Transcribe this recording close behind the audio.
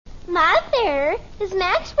Mother, is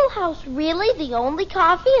Maxwell House really the only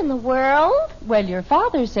coffee in the world? Well, your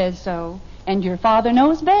father says so, and your father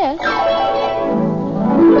knows best.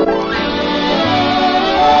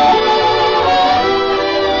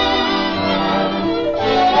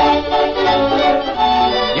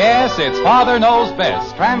 Yes, it's Father Knows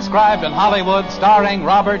Best, transcribed in Hollywood, starring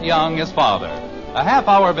Robert Young as father. A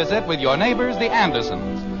half-hour visit with your neighbors, the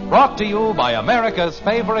Andersons, brought to you by America's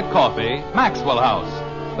favorite coffee, Maxwell House.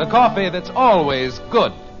 The coffee that's always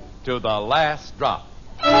good to the last drop.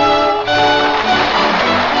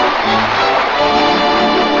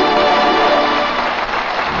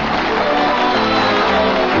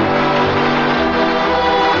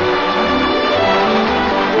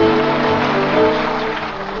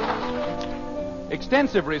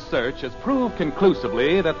 Extensive research has proved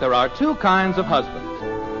conclusively that there are two kinds of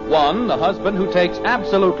husbands. One, the husband who takes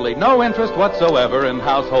absolutely no interest whatsoever in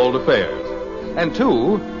household affairs. And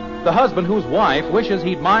two, the husband whose wife wishes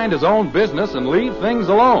he'd mind his own business and leave things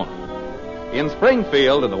alone. In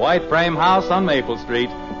Springfield, in the white frame house on Maple Street,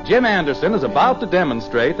 Jim Anderson is about to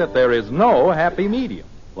demonstrate that there is no happy medium.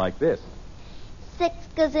 Like this. 6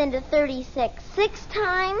 goes into 36 6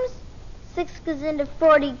 times. 6 goes into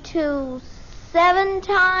 42 7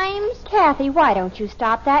 times. Kathy, why don't you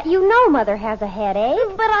stop that? You know Mother has a headache.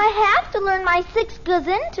 But I have to learn my 6 goes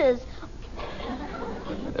intos.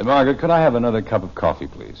 Margaret, could I have another cup of coffee,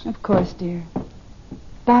 please? Of course, dear.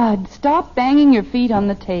 Bud, stop banging your feet on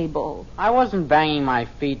the table. I wasn't banging my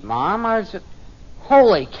feet, Mom. I was just...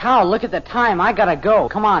 Holy cow, look at the time. I gotta go.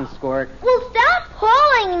 Come on, Squirt. Well, stop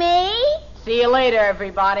pulling me. See you later,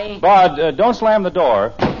 everybody. Bud, don't slam the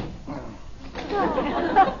door.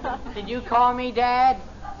 Did you call me, Dad?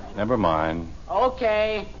 Never mind.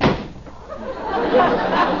 Okay.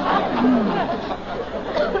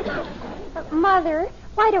 Mother,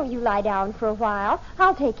 why don't you lie down for a while?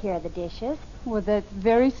 I'll take care of the dishes. Well, that's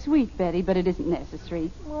very sweet, Betty, but it isn't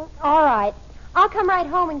necessary. Well, all right. I'll come right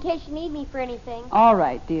home in case you need me for anything. All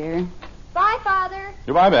right, dear. Bye, Father.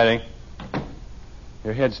 Goodbye, Betty.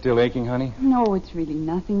 Your head still aching, honey? No, it's really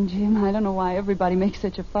nothing, Jim. I don't know why everybody makes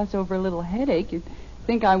such a fuss over a little headache. You'd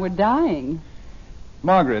think I were dying.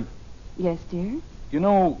 Margaret. Yes, dear? You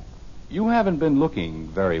know, you haven't been looking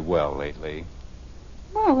very well lately.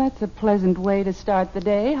 Well, that's a pleasant way to start the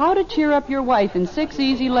day. How to cheer up your wife in 6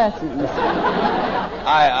 easy lessons.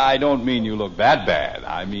 I don't mean you look that bad.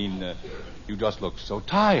 I mean, you just look so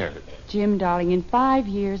tired. Jim, darling, in 5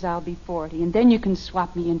 years I'll be 40, and then you can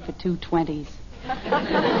swap me in for 2 20s.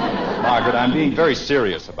 Margaret, I'm being very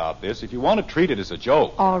serious about this. If you want to treat it as a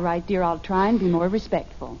joke. All right, dear, I'll try and be more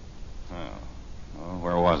respectful. Oh,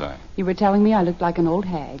 where was I? You were telling me I looked like an old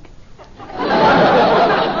hag.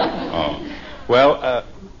 Oh. Well,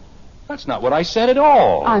 that's not what I said at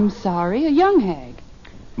all. I'm sorry, a young hag.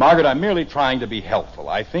 Margaret, I'm merely trying to be helpful.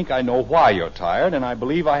 I think I know why you're tired, and I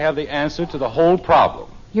believe I have the answer to the whole problem.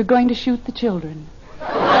 You're going to shoot the children.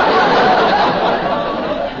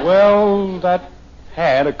 Well, that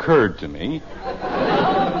had occurred to me.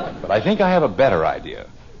 But I think I have a better idea.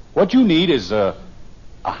 What you need is a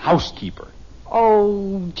housekeeper.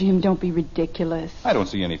 Oh, Jim, don't be ridiculous. I don't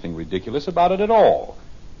see anything ridiculous about it at all.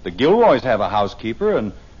 The Gilroys have a housekeeper,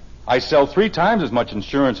 and I sell 3 times as much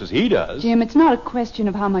insurance as he does. Jim, it's not a question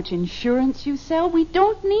of how much insurance you sell. We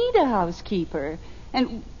don't need a housekeeper.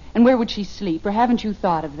 And where would she sleep, or haven't you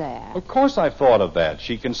thought of that? Of course I've thought of that.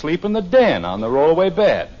 She can sleep in the den on the rollaway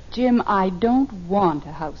bed. Jim, I don't want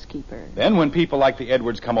a housekeeper. Then when people like the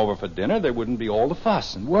Edwards come over for dinner, there wouldn't be all the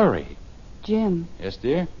fuss and worry. Jim. Yes,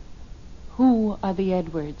 dear? Who are the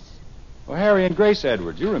Edwards? Well, Harry and Grace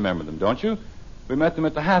Edwards. You remember them, don't you? We met them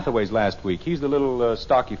at the Hathaways last week. He's the little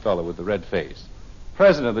stocky fellow with the red face.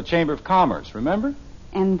 President of the Chamber of Commerce, remember?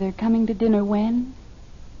 And they're coming to dinner when?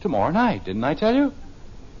 Tomorrow night, didn't I tell you?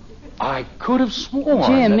 I could have sworn.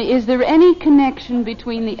 Jim, is there any connection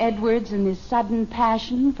between the Edwards and this sudden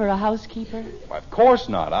passion for a housekeeper? Well, of course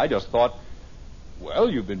not. I just thought, well,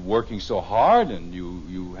 you've been working so hard and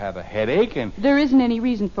you have a headache and... There isn't any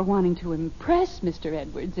reason for wanting to impress Mr.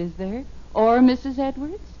 Edwards, is there? Or Mrs.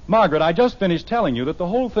 Edwards? Margaret, I just finished telling you that the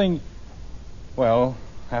whole thing... Well,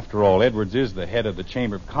 after all, Edwards is the head of the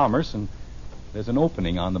Chamber of Commerce, and there's an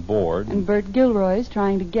opening on the board. And Bert Gilroy's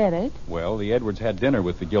trying to get it. Well, the Edwards had dinner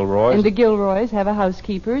with the Gilroys. And the Gilroys have a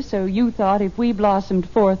housekeeper, so you thought if we blossomed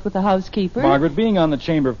forth with a housekeeper... Margaret, being on the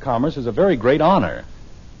Chamber of Commerce is a very great honor.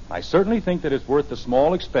 I certainly think that it's worth the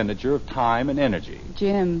small expenditure of time and energy.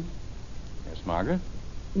 Jim. Yes, Margaret?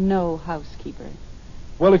 No housekeeper.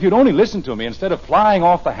 Well, if you'd only listen to me instead of flying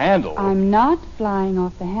off the handle... I'm not flying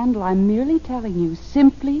off the handle. I'm merely telling you,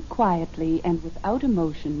 simply, quietly, and without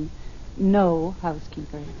emotion, No,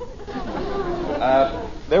 housekeeper.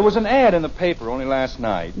 There was an ad in the paper only last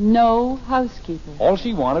night. No, housekeeper. All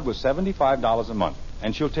she wanted was $75 a month,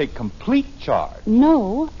 and she'll take complete charge.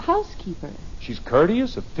 No, housekeeper. She's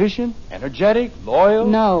courteous, efficient, energetic, loyal.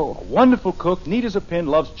 No. A wonderful cook, neat as a pin,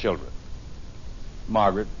 loves children.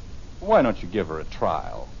 Margaret, why don't you give her a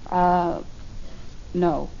trial?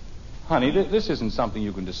 No. Honey, this isn't something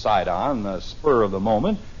you can decide on the spur of the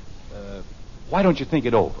moment. Why don't you think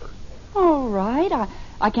it over? All right.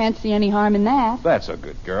 I can't see any harm in that. That's a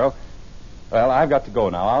good girl. Well, I've got to go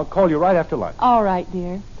now. I'll call you right after lunch. All right,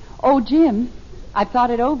 dear. Oh, Jim, I've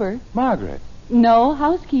thought it over. Margaret. No,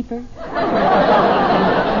 housekeeper.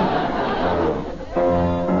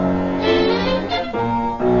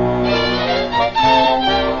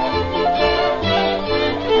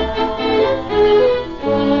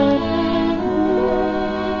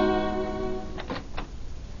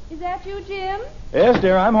 Is that you, Jim? Yes,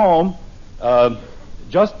 dear, I'm home.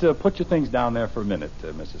 Just put your things down there for a minute,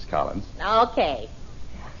 Mrs. Collins. Okay.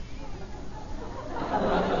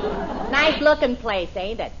 Nice looking place,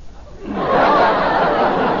 ain't it?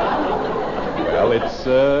 Well,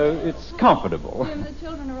 it's comfortable. Jim, the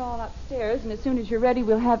children are all upstairs, and as soon as you're ready,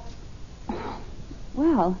 we'll have...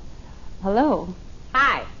 Well, hello.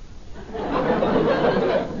 Hi.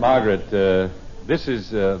 Margaret, this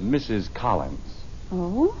is Mrs. Collins.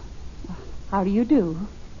 Oh? How do you do?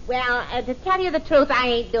 Well, to tell you the truth, I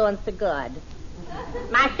ain't doing so good.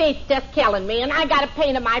 My feet's just killing me, and I got a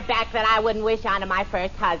pain in my back that I wouldn't wish on to my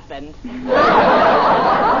first husband.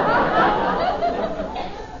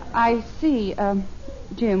 I see.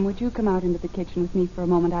 Jim, would you come out into the kitchen with me for a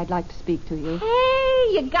moment? I'd like to speak to you. Hey,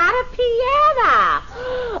 you got a piano.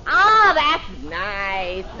 Oh, that's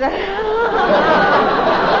nice.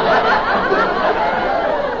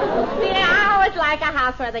 See, I always like a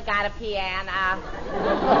house where they got a piano.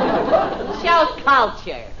 Shows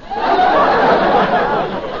culture.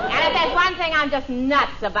 And if there's one thing I'm just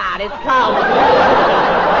nuts about, it's culture.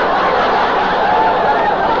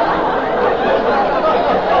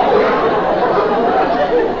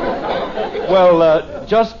 Well,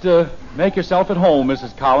 just make yourself at home,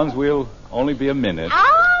 Mrs. Collins. We'll only be a minute.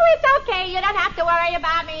 Oh, it's okay. You don't have to worry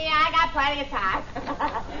about me. I got plenty of time.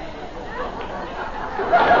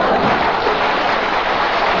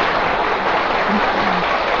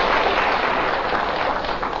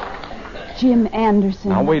 Jim Anderson.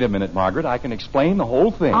 Now, wait a minute, Margaret. I can explain the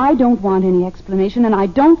whole thing. I don't want any explanation, and I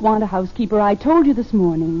don't want a housekeeper. I told you this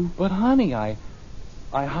morning. But, honey, I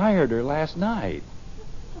hired her last night.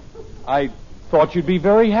 I thought you'd be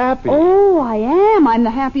very happy. Oh, I am. I'm the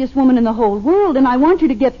happiest woman in the whole world, and I want you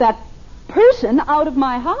to get that person out of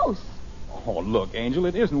my house. Oh, look, Angel,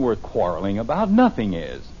 it isn't worth quarreling about. Nothing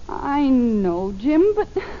is. I know, Jim, but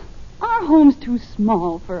our home's too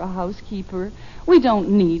small for a housekeeper. We don't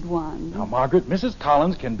need one. Now, Margaret, Mrs.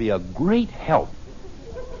 Collins can be a great help.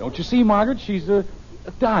 Don't you see, Margaret? She's a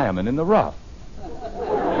diamond in the rough.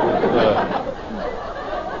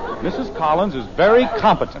 Mrs. Collins is very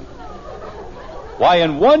competent. Why,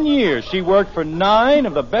 in 1 year, she worked for 9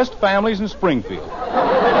 of the best families in Springfield.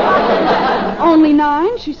 Only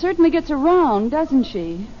 9? She certainly gets around, doesn't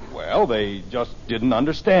she? Well, they just didn't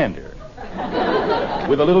understand her.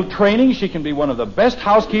 With a little training, she can be one of the best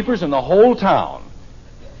housekeepers in the whole town.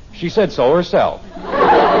 She said so herself.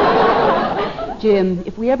 Jim,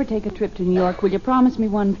 if we ever take a trip to New York, will you promise me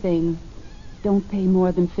one thing? Don't pay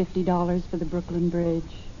more than $50 for the Brooklyn Bridge.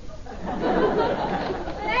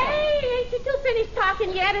 Hey, ain't you two finished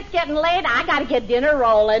talking yet? It's getting late. I got to get dinner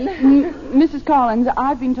rolling. Mrs. Collins,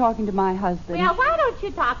 I've been talking to my husband. Well, why don't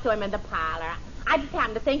you talk to him in the parlor? I just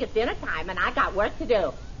happen to think it's dinner time, and I got work to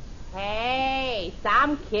do. Hey,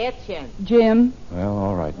 some kitchen. Jim? Well,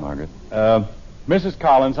 all right, Margaret. Mrs.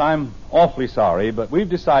 Collins, I'm awfully sorry, but we've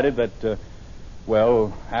decided that,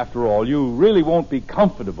 well, after all, you really won't be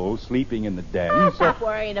comfortable sleeping in the den. Oh, stop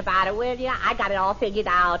worrying about it, will you? I got it all figured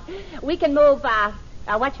out. We can move,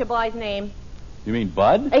 what's your boy's name? You mean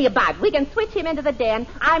Bud? Hey, Bud. We can switch him into the den.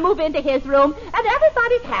 I move into his room, and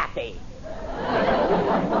everybody's happy.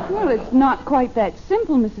 Well, it's not quite that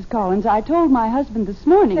simple, Mrs. Collins. I told my husband this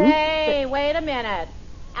morning. Hey, wait a minute.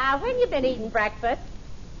 When you been eating breakfast?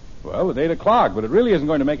 Well, it's 8 o'clock, but it really isn't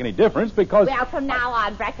going to make any difference because... Well, from now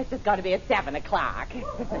on, breakfast is going to be at 7 o'clock.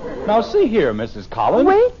 Now, see here, Mrs. Collins.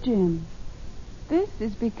 Wait, Jim. This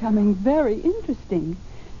is becoming very interesting.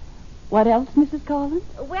 What else, Mrs. Collins?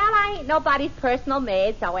 Well, I ain't nobody's personal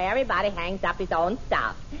maid, so everybody hangs up his own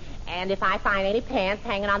stuff. And if I find any pants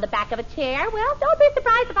hanging on the back of a chair, well, don't be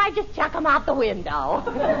surprised if I just chuck them out the window.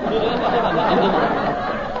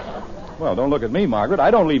 Well, don't look at me, Margaret.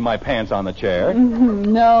 I don't leave my pants on the chair.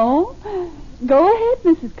 No. Go ahead,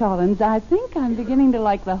 Mrs. Collins. I think I'm beginning to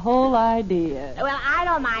like the whole idea. Well, I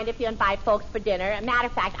don't mind if you invite folks for dinner. Matter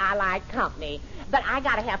of fact, I like company. But I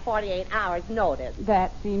got to have 48 hours notice.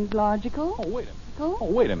 That seems logical. Oh,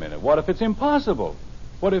 wait a minute. What if it's impossible?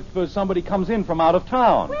 What if somebody comes in from out of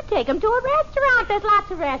town? We'll take them to a restaurant. There's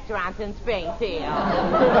lots of restaurants in Springfield.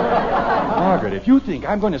 Margaret, if you think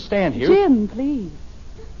I'm going to stand here... Jim, please.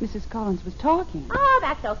 Mrs. Collins was talking. Oh,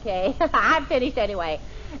 that's okay. I'm finished anyway.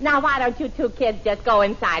 Now, why don't you two kids just go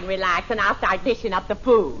inside and relax, and I'll start dishing up the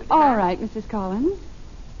food. All right, Mrs. Collins.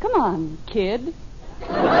 Come on, kid.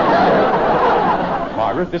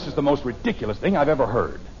 Margaret, this is the most ridiculous thing I've ever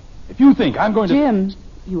heard. If you think I'm going to... Jim,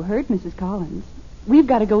 you heard Mrs. Collins. We've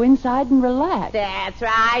got to go inside and relax. That's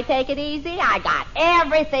right. Take it easy. I got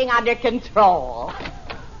everything under control.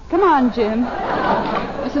 Come on, Jim.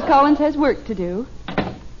 Mrs. Collins has work to do.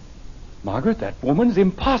 Margaret, that woman's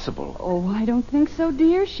impossible. Oh, I don't think so,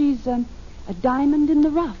 dear. She's a diamond in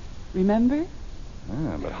the rough, remember?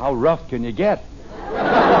 But how rough can you get?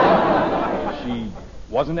 She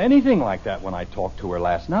wasn't anything like that when I talked to her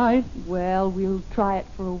last night. Well, we'll try it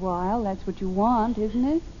for a while. That's what you want, isn't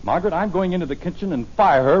it? Margaret, I'm going into the kitchen and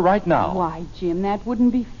fire her right now. Why, Jim, that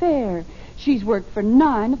wouldn't be fair. She's worked for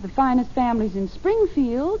 9 of the finest families in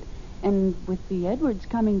Springfield, and with the Edwards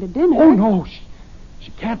coming to dinner... Oh, no,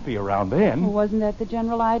 she can't be around then. Well, wasn't that the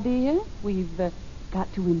general idea? We've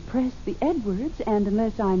got to impress the Edwards, and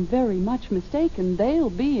unless I'm very much mistaken, they'll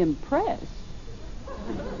be impressed.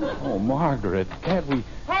 Oh, Margaret, can't we...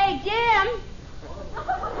 Hey, Jim!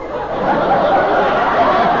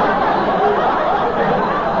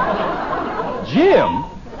 Jim?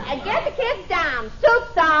 Get the kids down.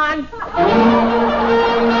 Soup's on.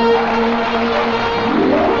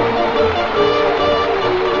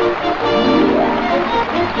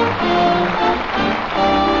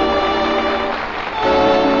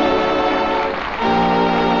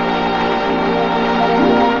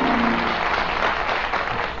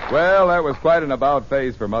 Well, that was quite an about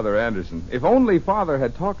face for Mother Anderson. If only Father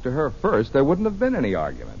had talked to her first, there wouldn't have been any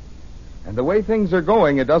argument. And the way things are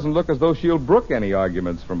going, it doesn't look as though she'll brook any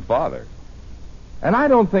arguments from Father. And I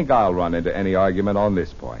don't think I'll run into any argument on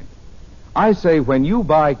this point. I say when you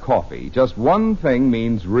buy coffee, just one thing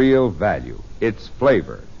means real value. It's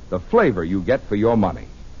flavor. The flavor you get for your money.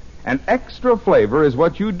 And extra flavor is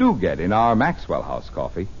what you do get in our Maxwell House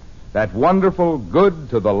coffee. That wonderful,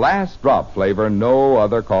 good to the last drop flavor no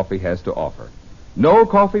other coffee has to offer. No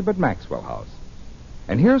coffee but Maxwell House.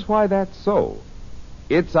 And here's why that's so.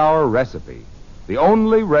 It's our recipe. The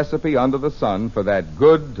only recipe under the sun for that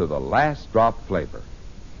good to the last drop flavor.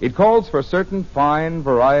 It calls for certain fine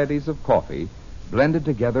varieties of coffee blended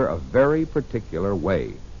together a very particular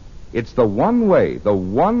way. It's the one way, the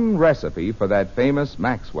one recipe for that famous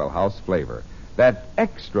Maxwell House flavor. That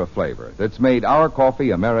extra flavor that's made our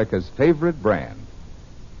coffee America's favorite brand.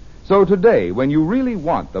 So today, when you really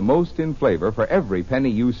want the most in flavor for every penny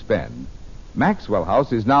you spend, Maxwell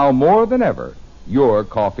House is now more than ever your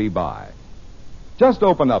coffee buy. Just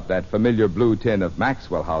open up that familiar blue tin of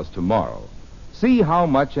Maxwell House tomorrow. See how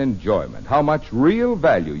much enjoyment, how much real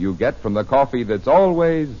value you get from the coffee that's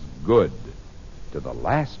always good to the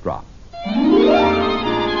last drop.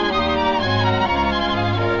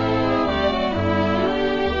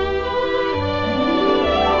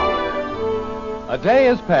 A day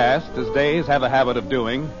has passed, as days have a habit of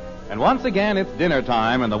doing, and once again it's dinner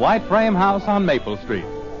time in the White Frame House on Maple Street.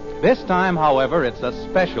 This time, however, it's a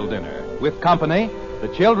special dinner, with company, the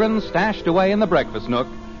children stashed away in the breakfast nook,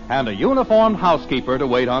 and a uniformed housekeeper to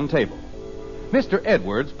wait on table. Mr.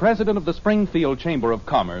 Edwards, president of the Springfield Chamber of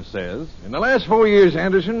Commerce, says... In the last 4 years,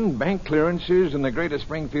 Anderson, bank clearances in the greater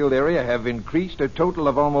Springfield area have increased a total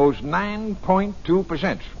of almost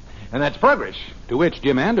 9.2%. And that's progress. To which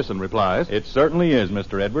Jim Anderson replies... It certainly is,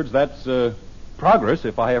 Mr. Edwards. That's progress,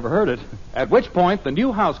 if I ever heard it. At which point, the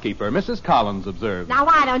new housekeeper, Mrs. Collins, observes... Now,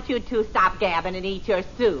 why don't you two stop gabbing and eat your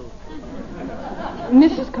soup?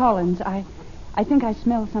 Mrs. Collins, I think I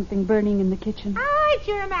smell something burning in the kitchen. Oh, it's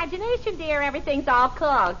your imagination, dear. Everything's all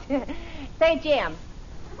cooked. Say, Jim.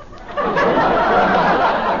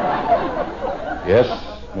 Yes,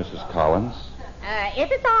 Mrs. Collins. If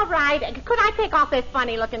it's all right, could I take off this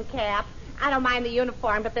funny-looking cap? I don't mind the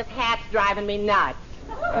uniform, but this hat's driving me nuts.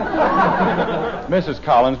 Mrs.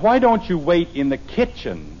 Collins, why don't you wait in the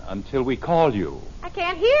kitchen until we call you? I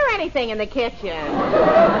can't hear anything in the kitchen.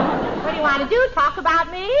 What do you want to do, talk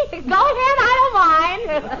about me? Go ahead, I don't mind.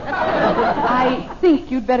 I think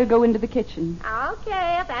you'd better go into the kitchen.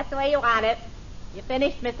 Okay, if that's the way you want it. You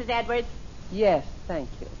finished, Mrs. Edwards? Yes, thank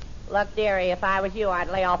you. Look, dearie, if I was you, I'd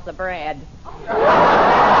lay off the bread.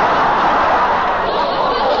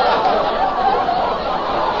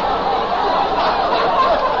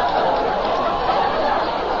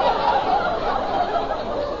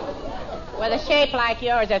 With a shape like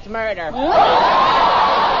yours, it's murder.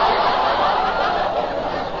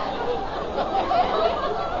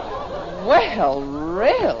 Well,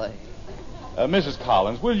 really? Mrs.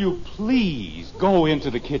 Collins, will you please go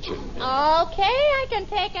into the kitchen? Okay, I can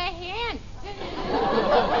take a hint.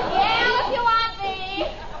 Yeah, if you want me.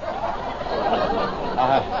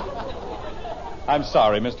 I'm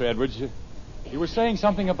sorry, Mr. Edwards. You were saying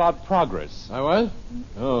something about progress. I was?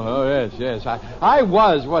 Oh, yes. I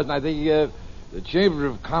wasn't I? The Chamber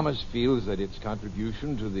of Commerce feels that its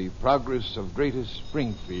contribution to the progress of Greater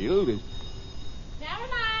Springfield is... Never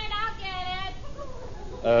mind, I'll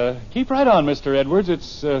get it. Keep right on, Mr. Edwards.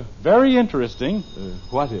 It's very interesting.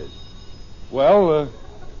 What is? Well,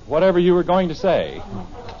 whatever you were going to say.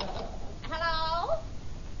 Hello?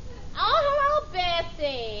 Oh, hello,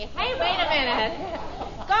 Bessie. Hey, wait a minute.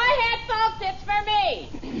 Go ahead, folks. It's for me.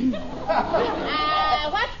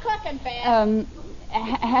 What's cooking, Bess?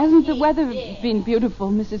 Hasn't the weather been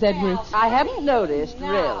beautiful, Mrs. Edwards? I haven't noticed,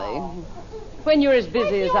 really. When you're as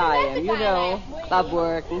busy as I am, you know, club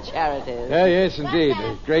work and charities. Yes, indeed.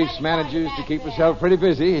 Grace manages to keep herself pretty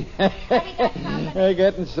busy.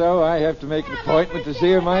 Getting so, I have to make an appointment to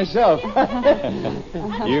see her myself.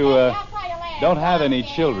 You don't have any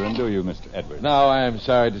children, do you, Mr. Edwards? No, I am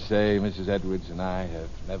sorry to say Mrs. Edwards and I have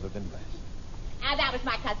never been blessed. That was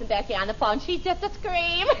my cousin Bessie on the phone. She's just a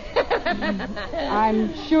scream.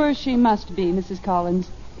 I'm sure she must be, Mrs. Collins.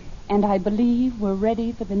 And I believe we're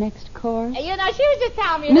ready for the next course. You know, she was just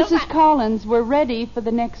telling me... Mrs. Collins, we're ready for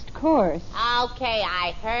the next course. Okay,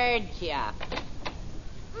 I heard you.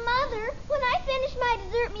 Mother, when I finish my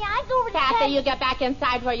dessert, may I go over to Kathy, you get back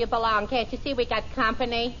inside where you belong. Can't you see we got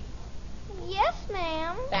company? Yes,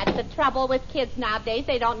 ma'am. That's the trouble with kids nowadays.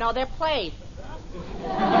 They don't know their place.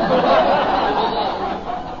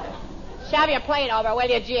 Shove your plate over, will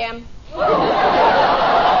you, Jim?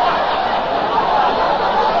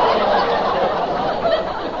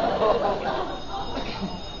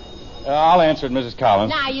 I'll answer it, Mrs. Collins.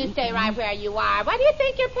 Now, you stay right where you are. What do you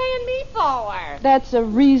think you're paying me for? That's a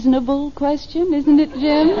reasonable question, isn't it,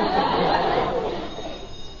 Jim? Okay,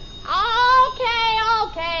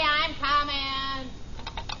 I'm coming.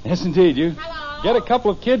 Yes, indeed. You Hello? get a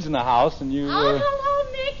couple of kids in the house and you... hello,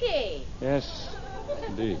 Mickey. Yes,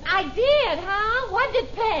 indeed. I did, huh? What did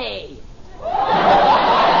it pay?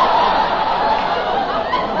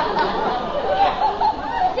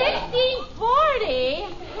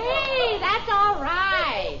 $16.40? Hey, that's all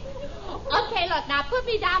right. Okay, look, now put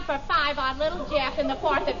me down for $5 on Little Jeff in the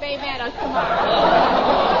 4th at Bay Meadows tomorrow.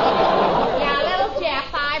 Yeah, Little Jeff,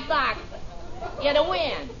 $5. You're to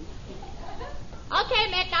win. Okay,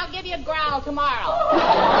 Mick, I'll give you a growl tomorrow.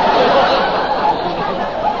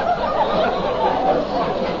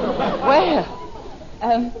 Well,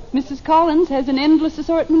 Mrs. Collins has an endless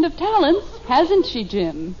assortment of talents, hasn't she,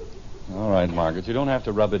 Jim? All right, Margaret, you don't have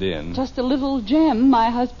to rub it in. Just a little gem my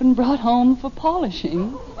husband brought home for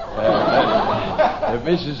polishing.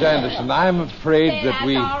 Mrs. Anderson, I'm afraid that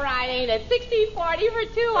we... That's all right, ain't it? $16.40 for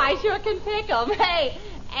two. I sure can pick 'em. Hey,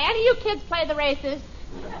 any of you kids play the races?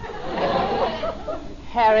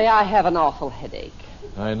 Harry, I have an awful headache.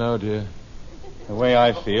 I know, dear. The way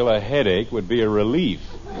I feel, a headache would be a relief.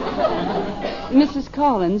 Mrs.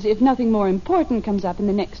 Collins, if nothing more important comes up in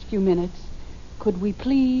the next few minutes, could we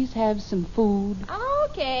please have some food?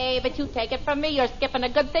 Okay, but you take it from me. You're skipping a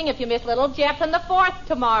good thing if you miss Little Jeff in the 4th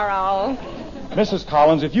tomorrow. Mrs.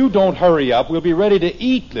 Collins, if you don't hurry up, we'll be ready to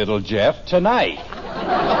eat Little Jeff tonight.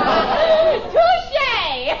 Touche!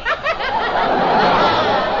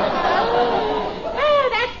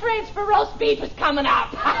 That French for roast beef is coming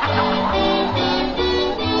up.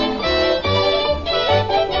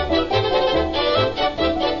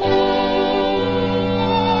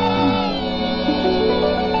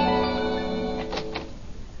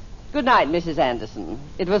 Good night, Mrs. Anderson.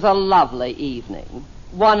 It was a lovely evening.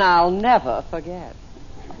 One I'll never forget.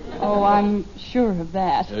 Oh, I'm sure of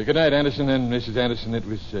that. Good night, Anderson and Mrs. Anderson. It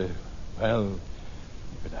was, good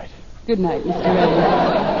night. Good night, Mr.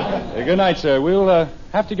 Edwards. Good night, sir. We'll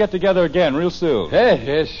have to get together again real soon.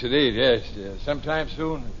 Yes, indeed, yes. Sometime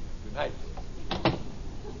soon. Good night.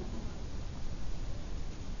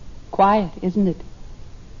 Quiet, isn't it?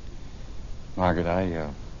 Margaret,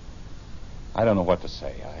 I don't know what to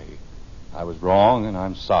say. I was wrong, and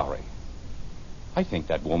I'm sorry. I think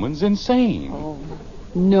that woman's insane. Oh,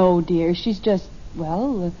 no, dear. She's just,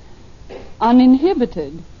 well,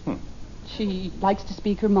 uninhibited. She likes to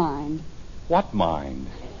speak her mind. What mind?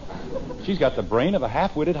 She's got the brain of a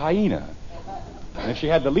half-witted hyena. And if she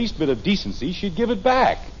had the least bit of decency, she'd give it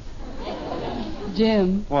back.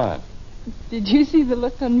 Jim. What? Did you see the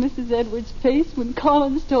look on Mrs. Edwards' face when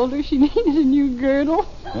Collins told her she needed a new girdle?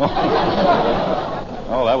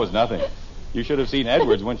 Oh, that was nothing. You should have seen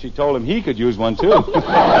Edwards when she told him he could use one, too. Jim,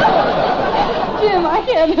 I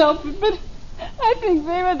can't help it, but I think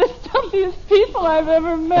they were the stumpiest people I've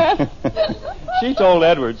ever met. She told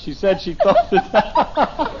Edwards. She said she thought that...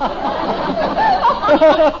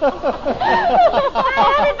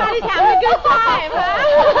 Everybody's having a good time, huh?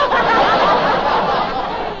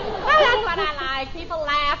 Well, that's what I like. People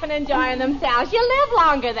laugh and enjoying themselves. You live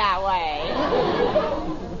longer that way.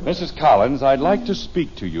 Mrs. Collins, I'd like to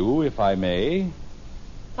speak to you, if I may.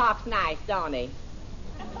 Talks nice, don't he?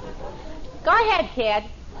 Go ahead, kid.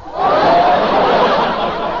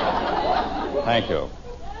 Thank you.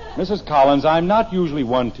 Mrs. Collins, I'm not usually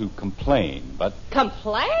one to complain, but...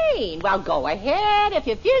 Complain? Well, go ahead. If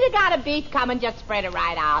you feel you got a beef coming, just spread it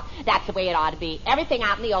right out. That's the way it ought to be. Everything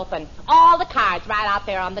out in the open. All the cards right out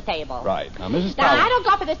there on the table. Right. Now, Mrs. Now, Collins... I don't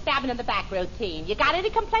go for the stabbing in the back routine. You got any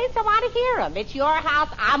complaints, I want to hear them. It's your house.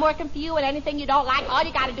 I'm working for you, and anything you don't like, all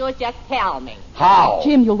you got to do is just tell me. How?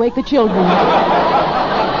 Jim, you'll wake the children.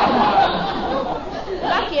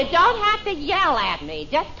 Look, you don't have to yell at me.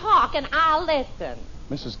 Just talk, and I'll listen.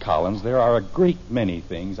 Mrs. Collins, there are a great many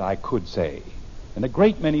things I could say, and a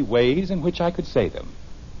great many ways in which I could say them.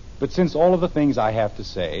 But since all of the things I have to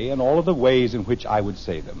say, and all of the ways in which I would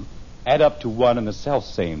say them, add up to one and the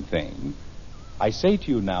self-same thing, I say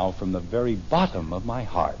to you now from the very bottom of my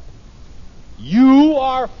heart, you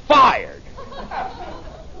are fired!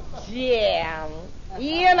 Jim,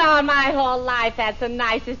 you know my whole life that's the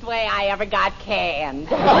nicest way I ever got canned.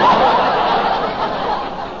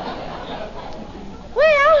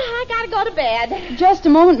 Well, I gotta go to bed. Just a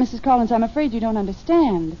moment, Mrs. Collins. I'm afraid you don't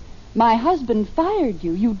understand. My husband fired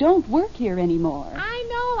you. You don't work here anymore. I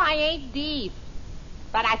know I ain't deep,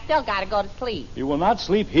 but I still gotta go to sleep. You will not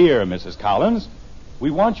sleep here, Mrs. Collins.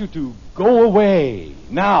 We want you to go away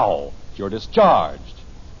now. You're discharged.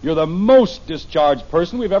 You're the most discharged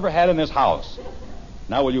person we've ever had in this house.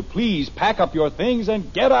 Now, will you please pack up your things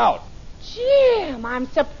and get out? Jim, I'm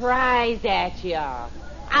surprised at you.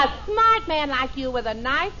 A smart man like you with a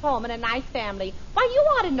nice home and a nice family. Why, you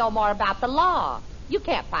ought to know more about the law. You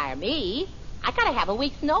can't fire me. I gotta have a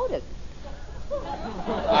week's notice.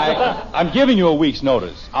 I'm giving you a week's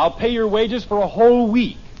notice. I'll pay your wages for a whole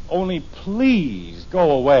week. Only please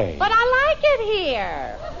go away. But I like it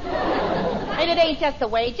here. And it ain't just the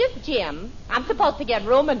wages, Jim. I'm supposed to get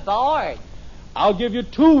room and board. I'll give you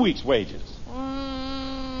 2 weeks' wages.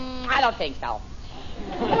 I don't think so.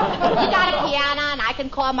 You got a piano, and I can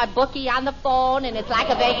call my bookie on the phone, and it's like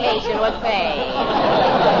a vacation with pay.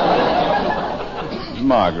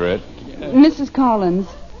 Margaret. Mrs. Collins,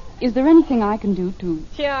 is there anything I can do to...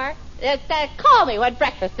 Sure. Just call me when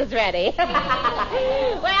breakfast is ready.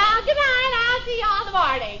 Well, good night. I'll see you all in the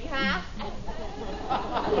morning, huh?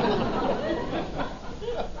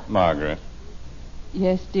 Margaret.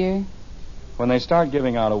 Yes, dear? When they start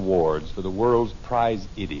giving out awards for the world's prize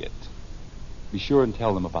idiot, be sure and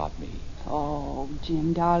tell them about me. Oh,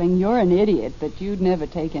 Jim, darling, you're an idiot, but you'd never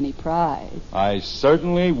take any prize. I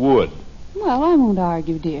certainly would. Well, I won't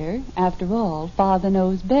argue, dear. After all, Father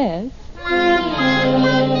knows best.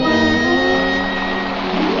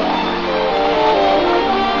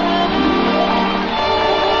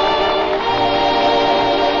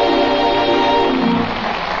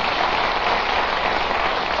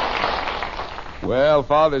 Well,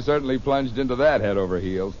 Father certainly plunged into that head over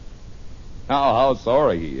heels. How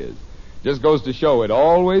sorry he is. Just goes to show it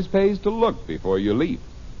always pays to look before you leap.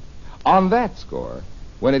 On that score,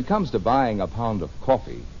 when it comes to buying a pound of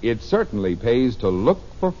coffee, it certainly pays to look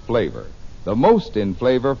for flavor. The most in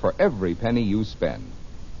flavor for every penny you spend.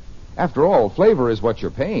 After all, flavor is what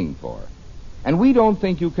you're paying for. And we don't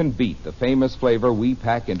think you can beat the famous flavor we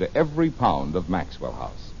pack into every pound of Maxwell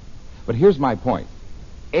House. But here's my point.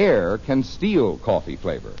 Air can steal coffee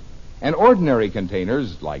flavor. And ordinary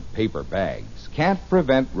containers, like paper bags, can't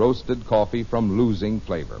prevent roasted coffee from losing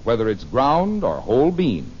flavor, whether it's ground or whole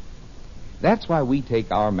bean. That's why we take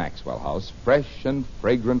our Maxwell House, fresh and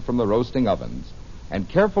fragrant from the roasting ovens, and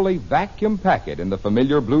carefully vacuum pack it in the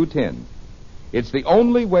familiar blue tin. It's the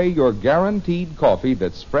only way you're guaranteed coffee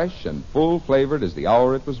that's fresh and full-flavored as the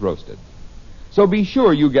hour it was roasted. So be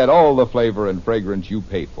sure you get all the flavor and fragrance you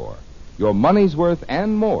pay for, your money's worth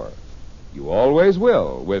and more. You always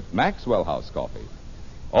will with Maxwell House coffee.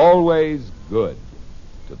 Always good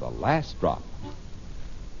to the last drop.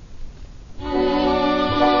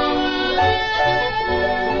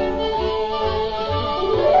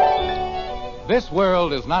 This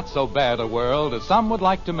world is not so bad a world as some would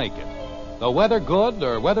like to make it. Though whether good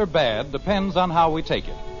or whether bad depends on how we take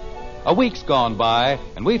it. A week's gone by,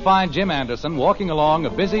 and we find Jim Anderson walking along a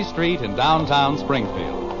busy street in downtown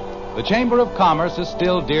Springfield. The Chamber of Commerce is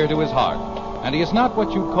still dear to his heart, and he is not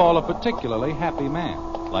what you'd call a particularly happy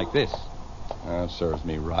man, like this. It serves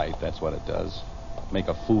me right, that's what it does. Make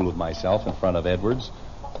a fool of myself in front of Edwards.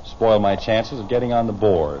 Spoil my chances of getting on the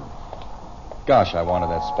board. Gosh, I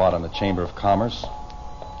wanted that spot on the Chamber of Commerce.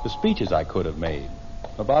 The speeches I could have made.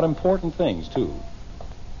 About important things, too.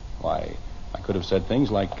 Why, I could have said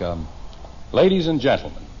things like, ladies and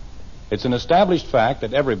gentlemen, it's an established fact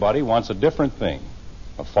that everybody wants a different thing.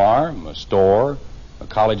 A farm, a store, a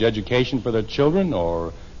college education for their children,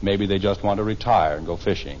 or maybe they just want to retire and go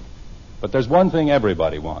fishing. But there's one thing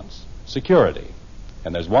everybody wants, security.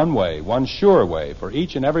 And there's one way, one sure way for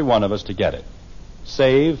each and every one of us to get it.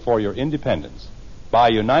 Save for your independence. Buy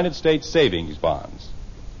United States savings bonds.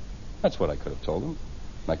 That's what I could have told them.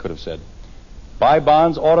 I could have said, buy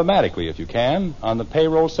bonds automatically if you can on the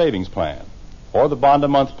payroll savings plan or the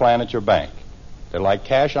bond-a-month plan at your bank. They're like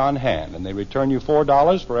cash on hand, and they return you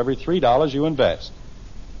 $4 for every $3 you invest.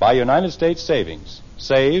 Buy United States savings.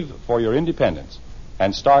 Save for your independence.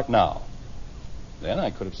 And start now. Then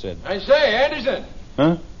I could have said... I say, Anderson!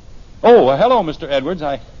 Huh? Oh, hello, Mr. Edwards.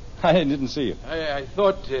 I didn't see you. I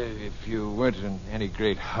thought if you weren't in any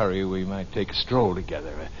great hurry, we might take a stroll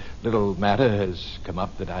together. A little matter has come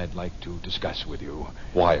up that I'd like to discuss with you.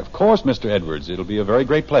 Why, of course, Mr. Edwards. It'll be a very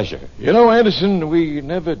great pleasure. You know, Anderson, we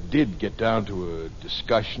never did get down to a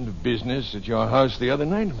discussion of business at your house the other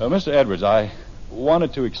night. Mr. Edwards, I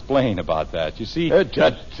wanted to explain about that. You see...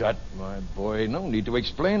 Tut, my boy. No need to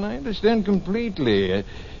explain. I understand completely.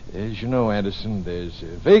 As you know, Anderson, there's a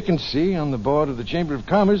vacancy on the board of the Chamber of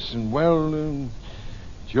Commerce, and, well,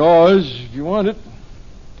 it's yours if you want it.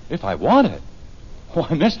 If I want it? Why,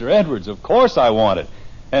 Mr. Edwards, of course I want it.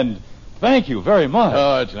 And thank you very much.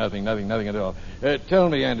 Oh, it's nothing at all. Tell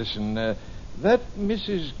me, Anderson, that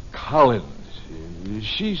Mrs. Collins, is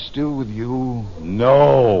she still with you?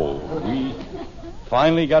 No. We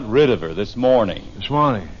finally got rid of her this morning. This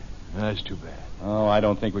morning? That's too bad. Oh, I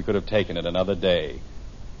don't think we could have taken it another day.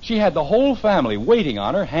 She had the whole family waiting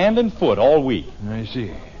on her hand and foot all week. I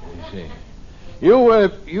see. You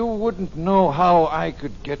wouldn't know how I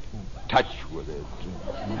could get in touch with it.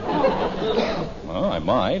 Well, I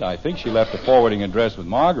might. I think she left a forwarding address with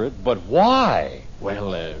Margaret, but why?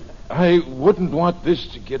 Well, I wouldn't want this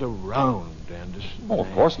to get around, Anderson. Oh,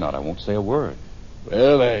 of course not. I won't say a word.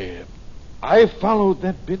 Well, I followed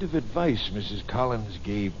that bit of advice Mrs. Collins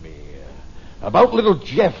gave me about little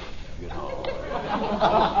Jeff, you know.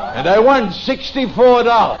 And I won $64.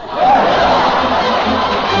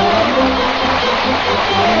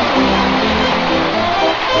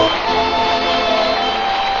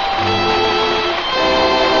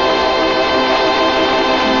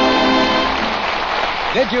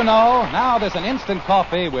 Did you know? Now there's an instant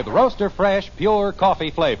coffee with roaster fresh, pure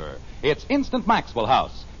coffee flavor. It's Instant Maxwell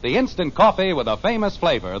House, the instant coffee with a famous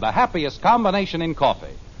flavor, the happiest combination in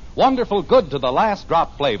coffee. Wonderful, good to the last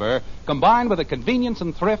drop flavor, combined with the convenience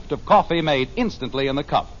and thrift of coffee made instantly in the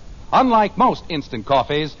cup. Unlike most instant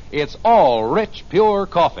coffees, it's all rich, pure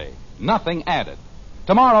coffee. Nothing added.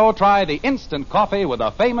 Tomorrow, try the instant coffee with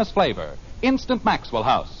a famous flavor. Instant Maxwell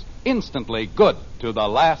House. Instantly good to the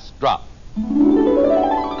last drop.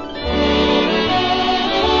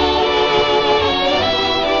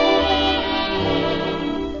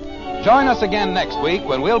 Join us again next week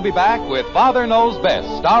when we'll be back with Father Knows Best,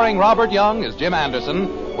 starring Robert Young as Jim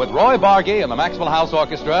Anderson, with Roy Bargy and the Maxwell House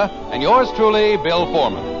Orchestra, and yours truly, Bill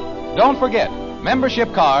Foreman. Don't forget,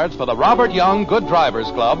 membership cards for the Robert Young Good Drivers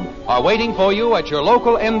Club are waiting for you at your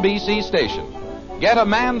local NBC station. Get a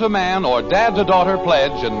man-to-man or dad-to-daughter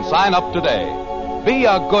pledge and sign up today. Be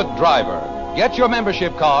a good driver. Get your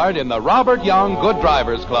membership card in the Robert Young Good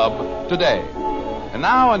Drivers Club today. And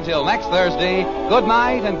now, until next Thursday, good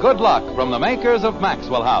night and good luck from the makers of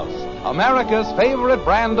Maxwell House, America's favorite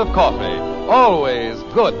brand of coffee, always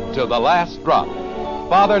good to the last drop.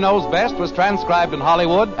 Father Knows Best was transcribed in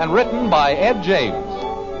Hollywood and written by Ed James.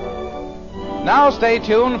 Now stay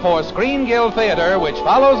tuned for Screen Guild Theater, which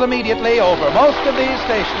follows immediately over most of these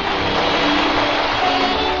stations.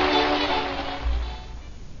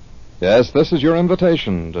 Yes, this is your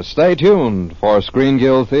invitation to stay tuned for Screen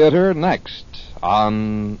Guild Theater next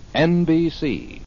on NBC.